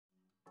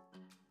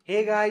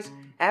Hey guys,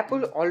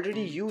 Apple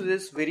already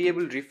uses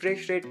variable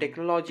refresh rate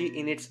technology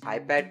in its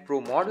iPad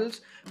Pro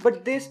models,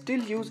 but they still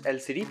use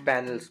LCD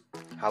panels.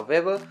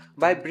 However,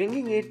 by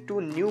bringing it to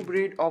a new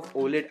breed of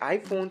OLED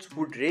iPhones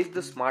would raise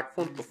the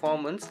smartphone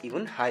performance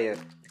even higher.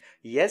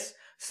 Yes,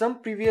 some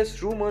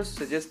previous rumors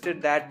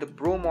suggested that the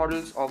Pro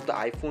models of the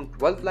iPhone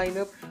 12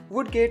 lineup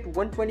would get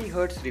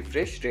 120Hz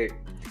refresh rate.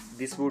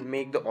 This would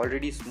make the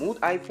already smooth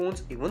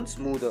iPhones even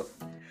smoother.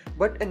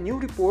 But a new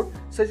report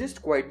suggests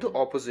quite the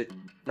opposite.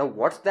 Now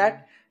what's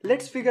that?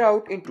 Let's figure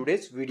out in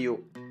today's video.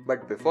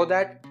 But before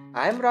that,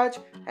 I am Raj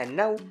and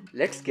now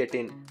let's get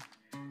in.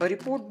 A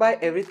report by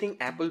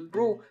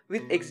EverythingApplePro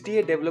with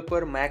XDA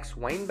Developer Max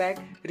Weinbach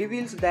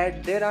reveals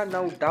that there are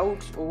now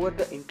doubts over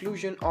the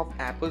inclusion of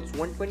Apple's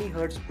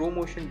 120Hz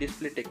ProMotion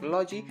display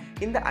technology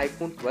in the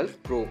iPhone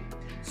 12 Pro,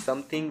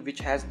 something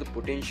which has the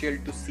potential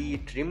to see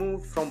it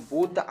removed from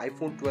both the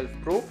iPhone 12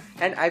 Pro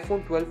and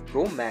iPhone 12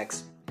 Pro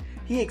Max.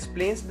 He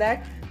explains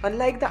that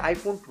unlike the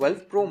iPhone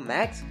 12 Pro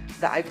Max,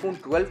 the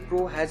iPhone 12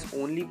 Pro has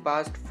only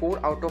passed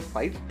 4 out of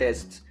 5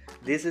 tests.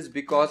 This is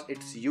because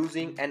it's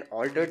using an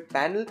altered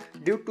panel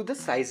due to the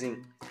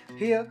sizing.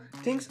 Here,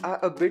 things are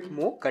a bit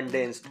more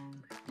condensed.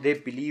 They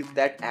believe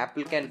that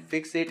Apple can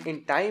fix it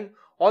in time,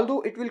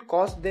 although it will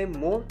cost them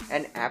more,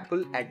 and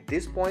Apple at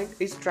this point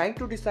is trying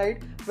to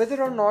decide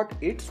whether or not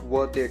it's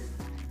worth it.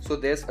 So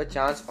there's a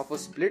chance of a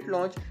split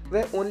launch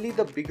where only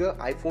the bigger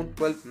iPhone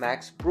 12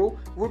 Max Pro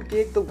would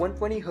get the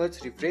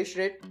 120Hz refresh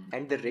rate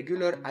and the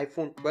regular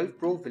iPhone 12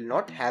 Pro will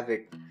not have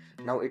it.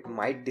 Now it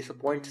might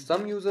disappoint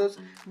some users,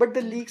 but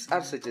the leaks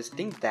are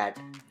suggesting that.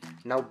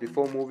 Now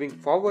before moving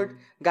forward,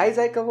 guys,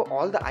 I cover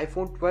all the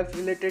iPhone 12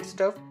 related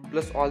stuff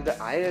plus all the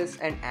iOS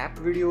and app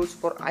videos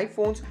for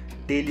iPhones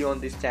daily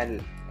on this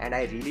channel, and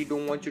I really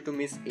don't want you to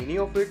miss any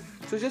of it,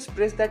 so just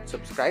press that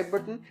subscribe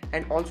button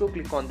and also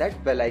click on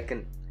that bell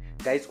icon.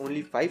 Guys,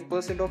 only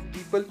 5% of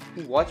people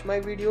who watch my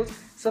videos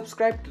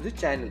subscribe to the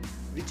channel,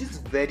 which is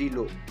very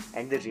low,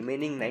 and the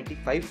remaining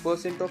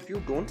 95% of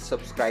you don't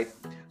subscribe.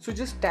 So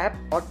just tap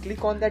or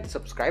click on that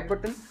subscribe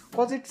button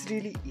cause it's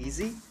really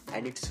easy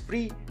and it's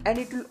free, and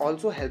it will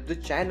also help the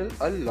channel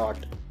a lot.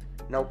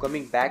 Now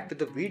coming back to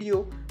the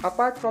video,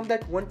 apart from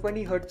that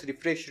 120Hz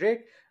refresh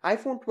rate,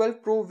 iPhone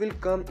 12 Pro will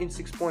come in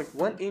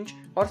 6.1 inch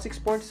or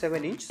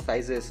 6.7 inch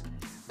sizes.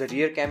 The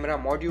rear camera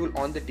module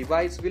on the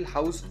device will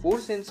house 4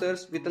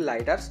 sensors with a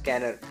LiDAR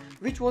scanner,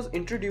 which was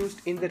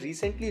introduced in the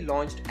recently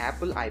launched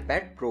Apple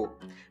iPad Pro.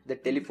 The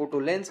telephoto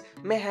lens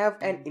may have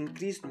an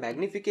increased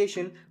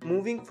magnification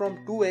moving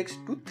from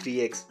 2x to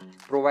 3x,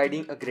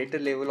 providing a greater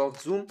level of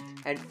zoom,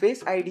 and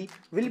Face ID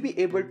will be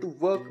able to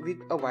work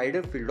with a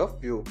wider field of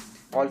view.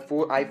 All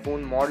 4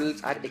 iPhone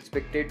models are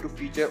expected to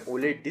feature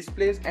OLED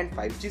displays and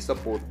 5G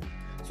support.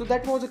 So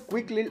that was a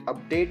quick little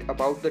update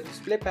about the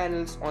display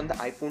panels on the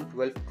iPhone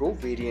 12 Pro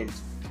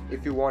variants.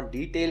 If you want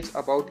details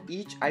about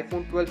each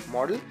iPhone 12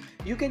 model,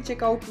 you can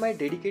check out my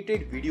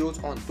dedicated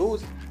videos on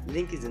those,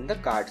 link is in the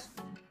cards.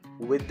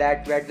 With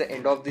that, we're at the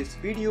end of this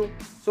video.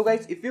 So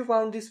guys, if you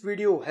found this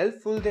video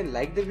helpful, then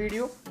like the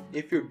video.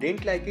 If you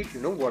didn't like it, you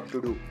know what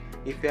to do.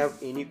 If you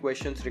have any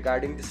questions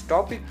regarding this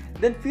topic,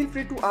 then feel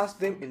free to ask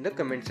them in the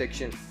comment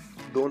section.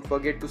 Don't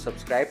forget to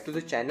subscribe to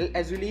the channel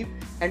as you leave,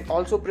 and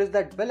also press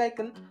that bell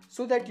icon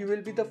so that you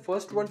will be the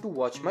first one to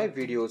watch my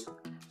videos.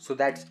 So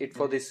that's it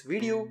for this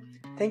video.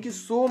 Thank you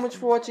so much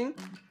for watching.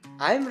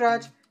 I am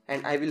Raj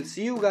and I will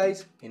see you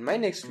guys in my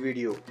next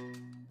video.